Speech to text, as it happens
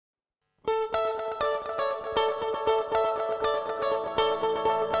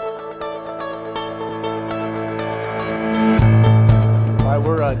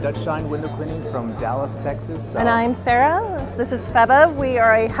Dutch Shine Window Cleaning from Dallas, Texas. And I'm Sarah. This is Pheba. We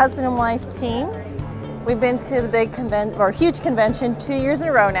are a husband and wife team. We've been to the big huge convention 2 years in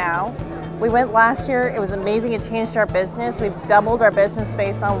a row now. We went last year. It was amazing. It changed our business. We've doubled our business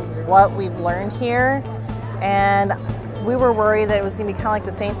based on what we've learned here. And we were worried that it was going to be kind of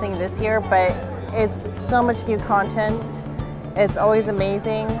like the same thing this year, but it's so much new content. It's always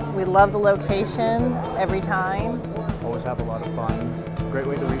amazing. We love the location every time. Always have a lot of fun. Great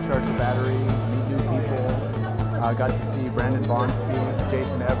way to recharge the battery, meet new people. Got to see Brandon Vaughn speak,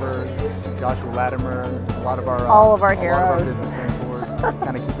 Jason Evers, Joshua Latimer, all of our heroes. A lot of our business mentors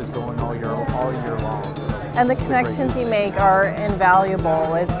kind of keep us going all year long. So and the connections you make are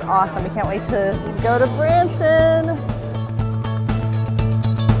invaluable. It's awesome. We can't wait to go to Branson.